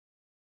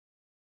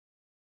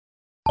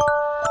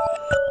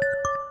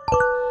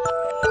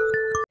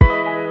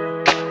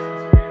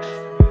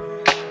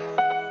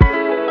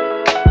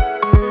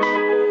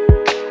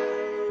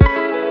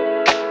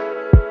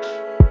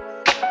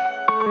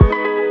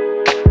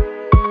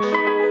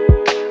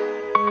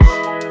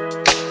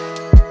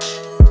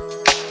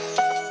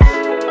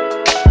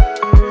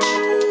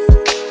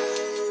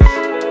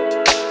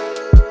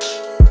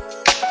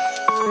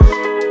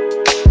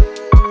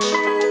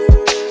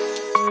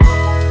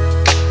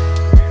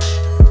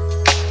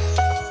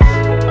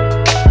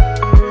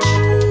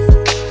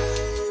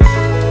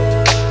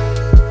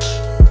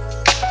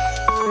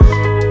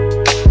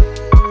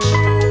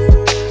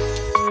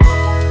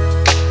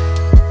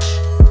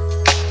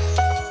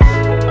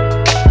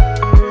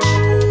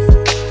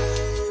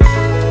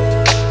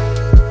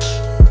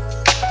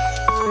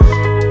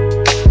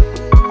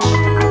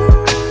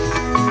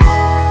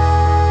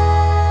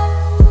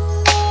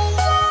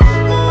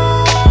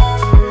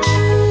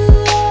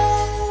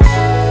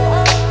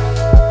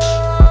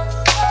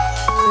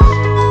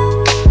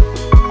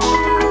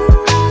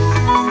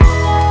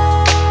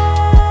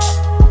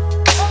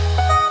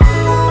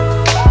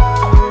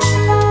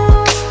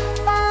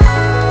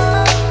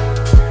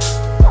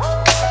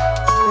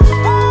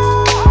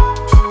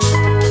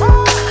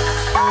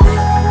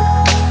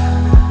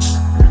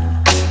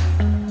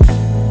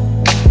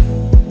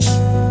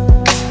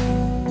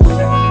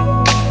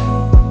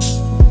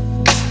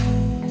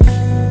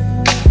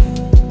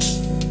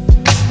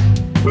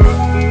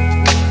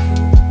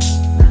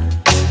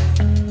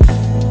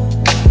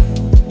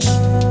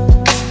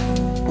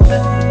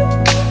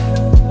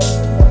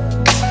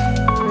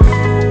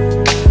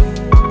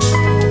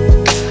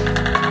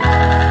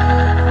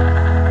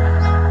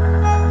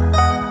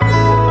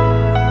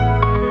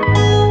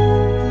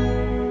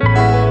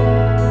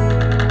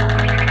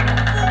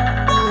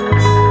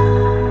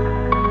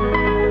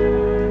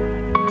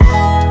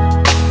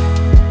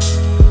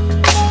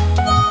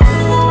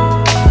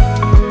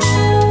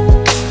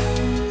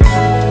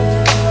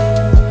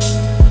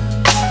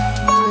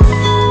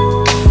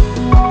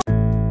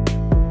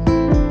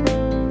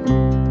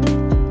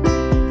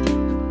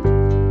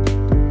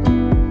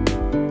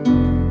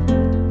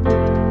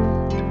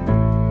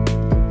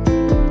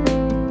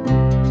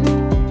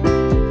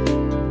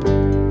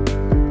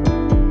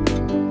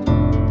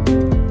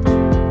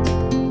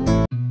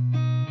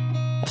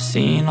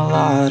seen a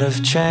lot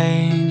of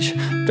change,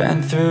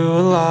 been through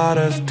a lot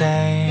of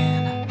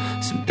pain.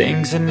 Some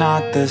things are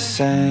not the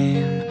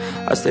same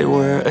as they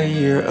were a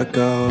year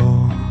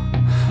ago,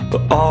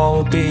 but all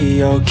will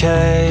be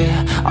okay.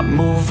 I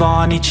move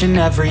on each and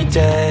every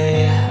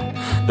day.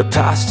 The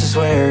past is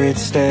where it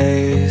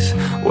stays,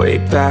 way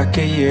back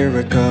a year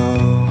ago.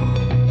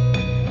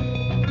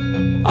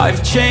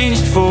 I've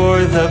changed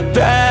for the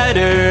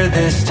better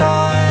this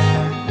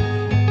time.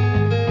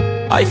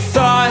 I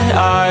thought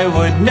I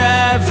would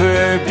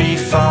never be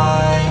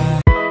fine,